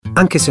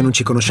Anche se non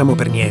ci conosciamo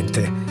per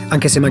niente,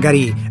 anche se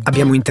magari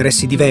abbiamo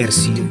interessi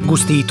diversi,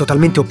 gusti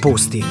totalmente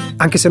opposti,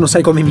 anche se non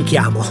sai come mi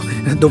chiamo,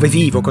 dove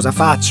vivo, cosa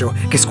faccio,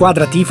 che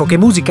squadra tifo, che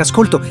musica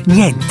ascolto,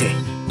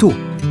 niente. Tu,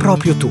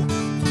 proprio tu,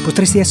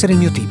 potresti essere il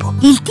mio tipo.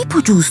 Il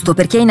tipo giusto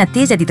per chi è in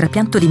attesa di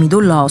trapianto di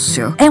midollo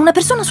osseo è una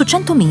persona su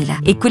 100.000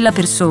 e quella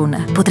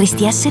persona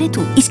potresti essere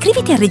tu.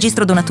 Iscriviti al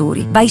registro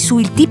donatori. Vai su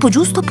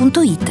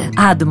iltipogiusto.it.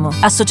 ADMO,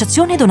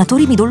 Associazione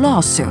Donatori Midollo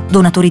Osseo.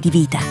 Donatori di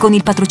vita, con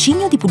il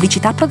patrocinio di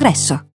Pubblicità Progresso.